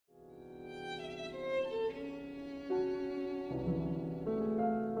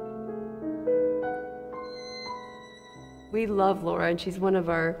we love Laura, and she's one of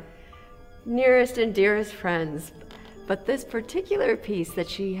our nearest and dearest friends. But this particular piece that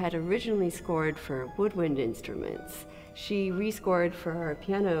she had originally scored for woodwind instruments, she rescored for our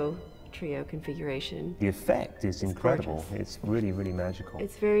piano trio configuration. The effect is incredible. Gorgeous. It's really, really magical.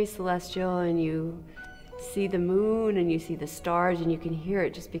 It's very celestial, and you see the moon and you see the stars, and you can hear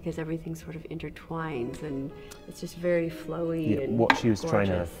it just because everything sort of intertwines, and it's just very flowy and what she was gorgeous. trying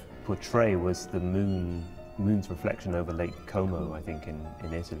to portray was the moon's reflection over Lake Como, I think,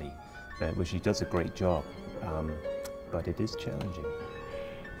 in Italy, where she does a great job, but it is challenging.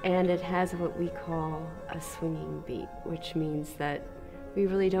 And it has what we call a swinging beat, which means that we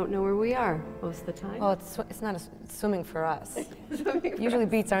really don't know where we are most of the time. Well, it's not swimming for us. Swimming Usually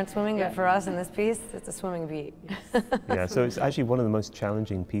beats aren't swimming, but for us in this piece, it's a swimming beat. Yes. Yeah, so it's actually one of the most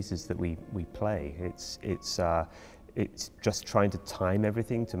challenging pieces that we play. It's just trying to time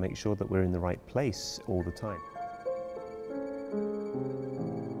everything to make sure that we're in the right place all the time.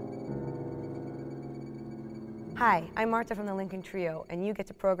 Hi, I'm Martha from the Lincoln Trio, and you get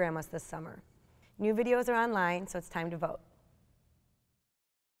to program us this summer. New videos are online, so it's time to vote.